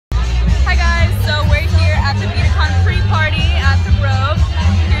party at the Grove.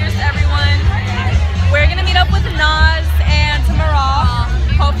 Here's everyone. We're gonna meet up with Nas and Maral.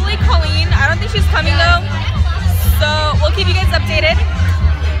 Hopefully Colleen. I don't think she's coming though. So we'll keep you guys updated.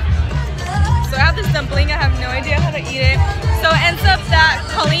 So I have this dumpling. I have no idea how to eat it. So it ends up that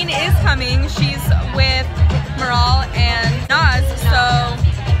Colleen is coming. She's with Maral and Nas. So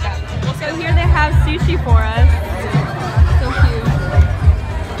here they have sushi for us. So cute.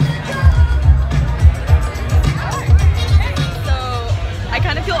 So I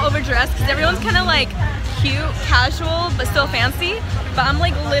kind of feel overdressed because everyone's kind of like cute, casual, but still fancy. But I'm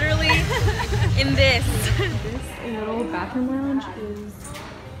like literally in this. This little bathroom lounge is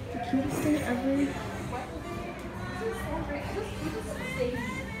the cutest thing ever.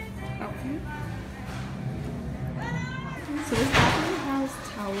 So this bathroom has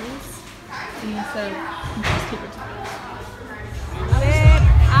towels instead of just paper towels.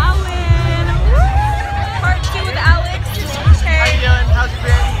 Alan! Part 2 with Alex. Hey. How you doing? How's it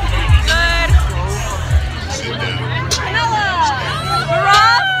been? Good. Canela!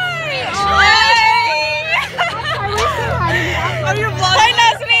 Maral! Are you vlogging? Hi,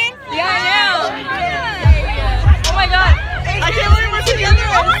 Nesme! Yeah, I know. Oh my god. I can't believe we're together.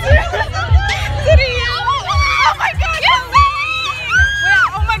 Oh my god, yes! Wait,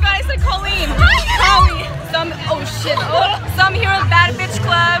 oh my god, I said Colleen. Holly. Oh shit. So I'm here with Bad Bitch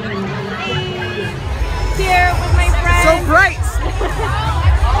Club. Here with my friends. So bright.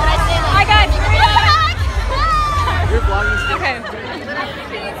 Hi guys. You're vlogging. Okay.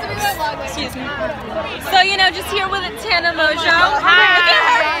 Excuse me. So you know, just here with Tana Mojo. Look at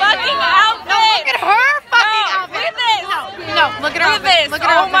her fucking outfit. No, look at her fucking outfit. Look at this. No, look at her outfit. Look at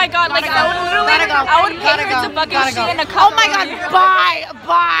her Oh my god, like I would literally, I would pay her to fucking shit in a cup. Oh my god, bye.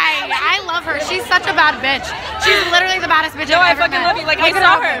 I love her. She's such a bad bitch. She's literally the baddest bitch No, I I've ever fucking met. love you. Like I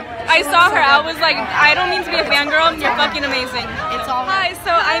saw her. I was like, I don't mean to be a fangirl. You're fucking amazing. It's all Hi.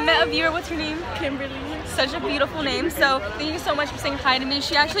 So I met a viewer. What's her name? Kimberly. Such a beautiful name. So thank you so much for saying hi to me.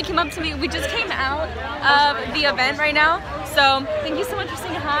 She actually came up to me. We just came out of the event right now. So thank you so much for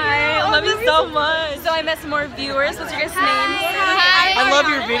saying hi. I love you so much. So I met some more viewers. What's your guys' names? I love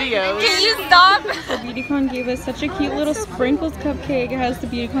your videos. Can you stop? Beautycon gave us such a cute little sprinkles cupcake. It has the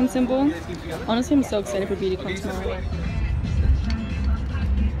Beautycon symbol. Honestly, I'm so excited for Beautycon tomorrow.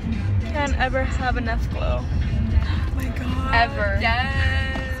 Can't ever have enough glow. Oh my god. Ever.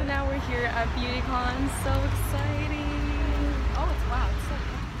 Yes. So now we're here at Beautycon. So exciting. Oh, it's wow. It's so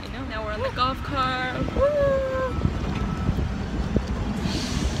cool. I know. Now we're on the golf cart. Woo!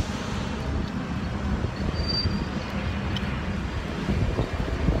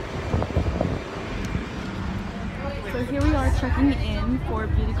 So here we are checking in for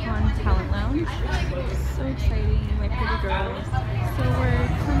Beautycon Talent Lounge. So exciting, my pretty girls. So we're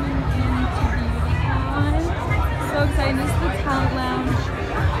coming into Beautycon. So exciting. This is the Talent Lounge.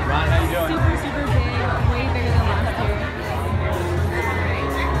 Ron, how you doing? Super, super big. Way bigger than last year.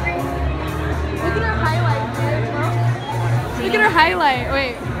 Look at our highlight, dude. Look at her highlight.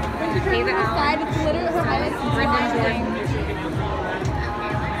 Wait. When she turns to the side, it's literally her highlight. Blinding.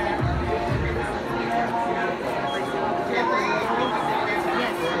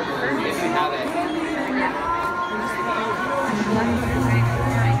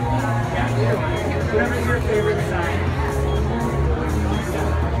 Whatever's your favorite sign.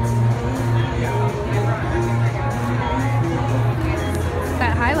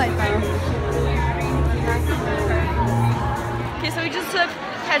 That highlight though. Okay, so we just took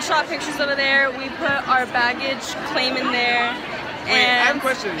headshot pictures over there. We put our baggage claim in there. Wait, I have a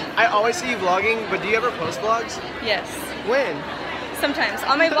question. I always see you vlogging, but do you ever post vlogs? Yes. When? Sometimes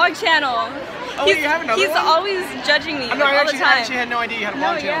on my vlog channel. Oh, wait, you have another He's one? always judging me I know, all the I time. actually had no idea you had a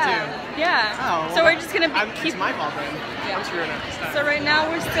vlog channel too. Yeah. Oh, So well, we're just gonna keep. it's my fault then. Yeah. I'm screwing up. So right now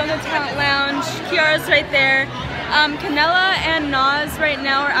we're still in the Talent Lounge. Kiara's right there. Canela and Nas right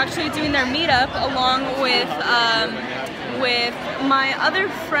now are actually doing their meetup along with my other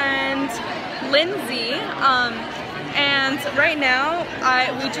friend Lindsay. And right now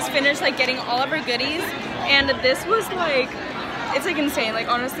we just finished like getting all of our goodies, and this was like, it's like insane. Like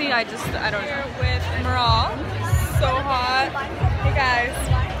honestly, I don't know. With Maral, so hot. Hey guys,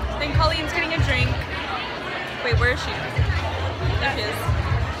 I think Colleen's getting a drink. Wait, where is she? There she is.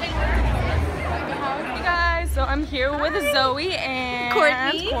 Hey guys, so I'm here with Zoe and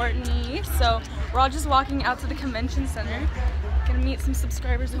Courtney. So we're all just walking out to the convention center. Gonna meet some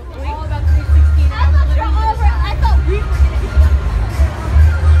subscribers hopefully. All about 316. I thought we were gonna be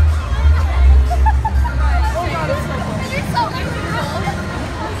oh god, it's so cool. You're so beautiful.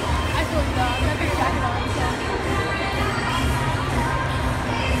 I feel dumb. I have your jacket on.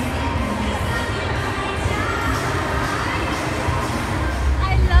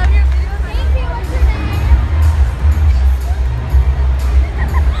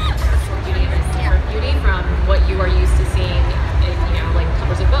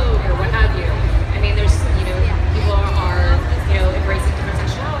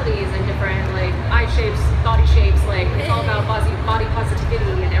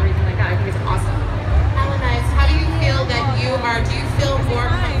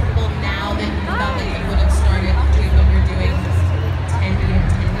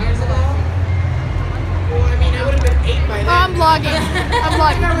 vlogging. I'm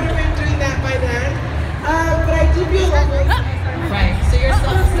vlogging. I would have been doing that by then. But I do feel like... Right. So your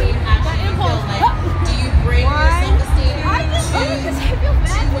self-esteem actually, you feel like, do you bring your self-esteem to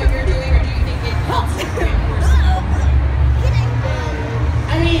what you're doing, or do you think it helps you reinforce it?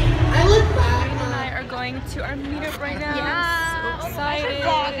 I mean, I look back. And I are going to our meetup right now. I'm so excited.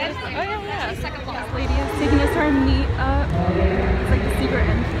 Oh yeah. This lady is taking us to our meetup. It's like the secret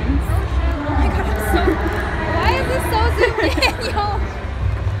entrance. Oh my god, I'm so... Why is this so zoomed in, yo?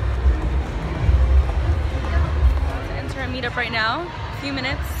 Our meetup right now. A few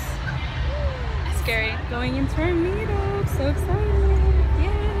minutes. Scary. Going into our meetup. So excited. Yay.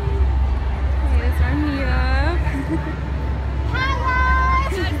 Here's our meetup. Hi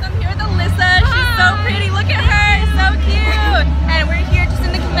guys! I'm here with Alyssa. She's so pretty. Look at her. So cute. And we're here just in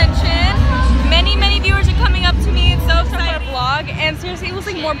the convention. Many viewers are coming up to me. It's so exciting. For a vlog. And seriously, it was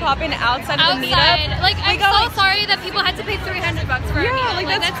like more popping outside of the meetup. Like, I'm so sorry that people had to pay $300 for our meetup.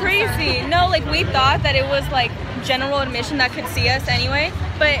 Like that's crazy. No, like we thought that it was like general admission that could see us anyway,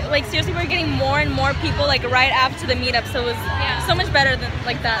 but like seriously we're getting more and more people like right after the meetup, so it was so much better than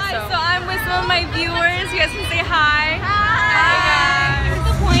like that. So I'm with some of my viewers. You guys can say hi. Hi. This is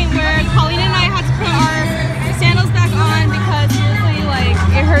the point where Colleen and I had to put our sandals back on because seriously like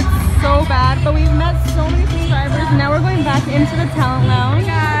it hurts so bad, but we've met so many subscribers and now we're going back into the talent lounge.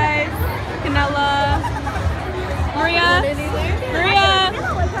 Hi guys, Canella, Maria.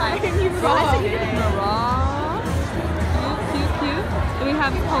 We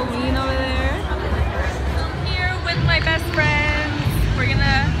have Colleen over there. I'm here with my best friends. We're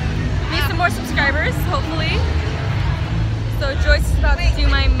gonna meet some more subscribers, hopefully. So Joyce is about to do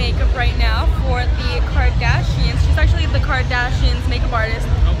my makeup right now for the Kardashians. She's actually the Kardashians makeup artist.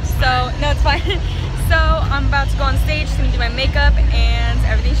 So, no, it's fine. So I'm about to go on stage, she's gonna do my makeup, and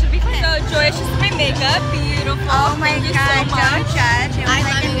everything should be fine. So Joyce, she's my makeup, beautiful. Oh my Thank you god, so much. don't judge. It was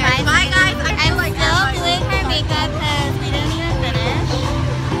like a nice. Bye guys, I'm still doing her makeup because we didn't even finish.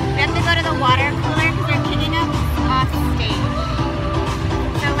 We have to go to the water cooler because we're kicking up off stage.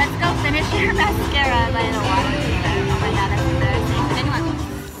 So let's go finish her mascara by the water cooler. Oh my god, that's embarrassing. But anyway.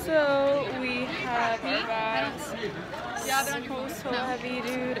 So we have our bags. Yeah, they're so heavy,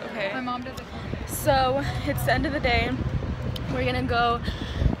 dude. Okay. My mom does it. So it's the end of the day. We're gonna go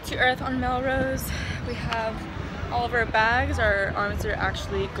to Earth on Melrose. We have all of our bags. Our arms are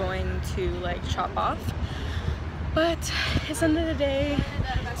actually going to like chop off. But it's the end of the day.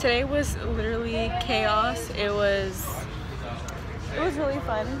 Today was literally chaos. It was really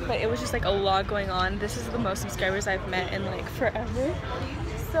fun, but it was just like a lot going on. This is the most subscribers I've met in like forever.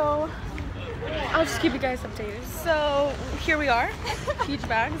 So I'll just keep you guys updated. So here we are, huge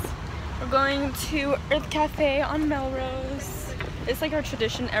bags. We're going to Earth Cafe on Melrose. It's like our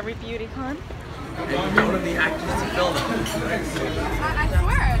tradition every BeautyCon. One of the actors to film it. I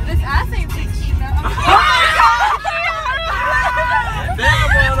swear, this ass ain't 16 though.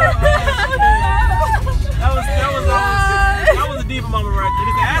 Oh my god! That was a diva moment right there.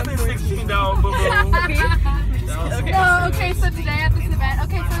 This ass ain't 16 though. Okay, so today at this event,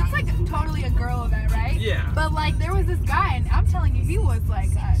 okay, so it's like totally a girl event, right? Yeah. But like there was this guy, and I'm telling you, he was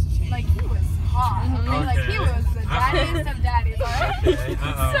like he was hot. Okay? Like he was the daddiest of daddies,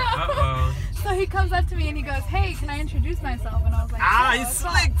 alright? So he comes up to me and he goes, "Hey, can I introduce myself?" And I was like, he's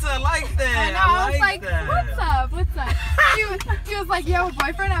slick to like that. I was like, what's up? He was like, "You have a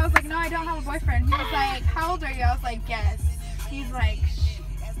boyfriend?" I was like, "No, I don't have a boyfriend." He was like, "How old are you?" I was like, "Guess." He's like,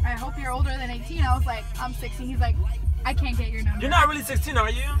 "I hope you're older than 18." I was like, "I'm 16. He's like, "I can't get your number." You're not really 16,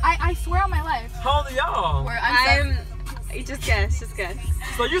 are you? I swear on my life. How old are y'all? Just guess.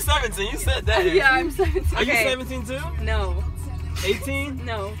 So you're 17, you said that. Yeah, I'm 17. Are you 17 too? No. 18?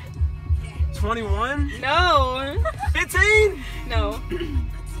 No. 21? No. 15? No.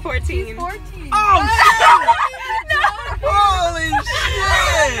 14. He's 14. Oh shit! No. Holy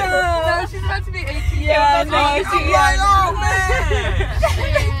shit! No, she's about to be 18. Yeah, no, I'm like, oh man!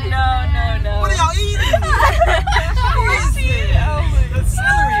 No. What are y'all eating? The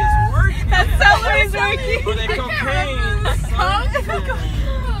celery is working. Celery is working. Or that cocaine. Oh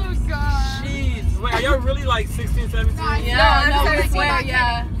god. Jeez. Wait, are y'all really like 16, 17? No, I'm 17.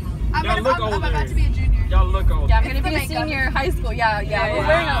 Yeah. Y'all look older. I'm about to be a junior. Y'all look older. Yeah, I'm gonna be a senior in high school. Yeah. We're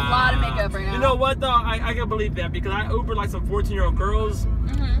wearing a lot of makeup right now. You know what though? I can believe that because I Ubered like some 14-year-old girls.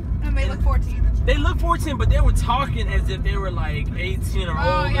 And they look 14. They look 14, but they were talking as if they were like 18 or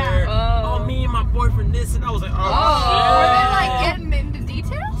older. Yeah. Oh, me and my boyfriend this, and I was like, Were they shit. like getting into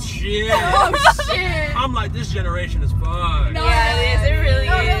details? Shit. Oh shit. I'm like, this generation is fucked. No, Yeah, it is. It really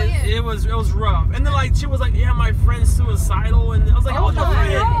is. It was rough. And then like she was like, yeah, my friend's suicidal, and I was like, oh, your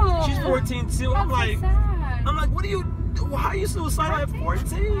friend? She's 14 too. I'm like, sad. I'm like, what are you? How are you suicidal at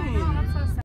 14?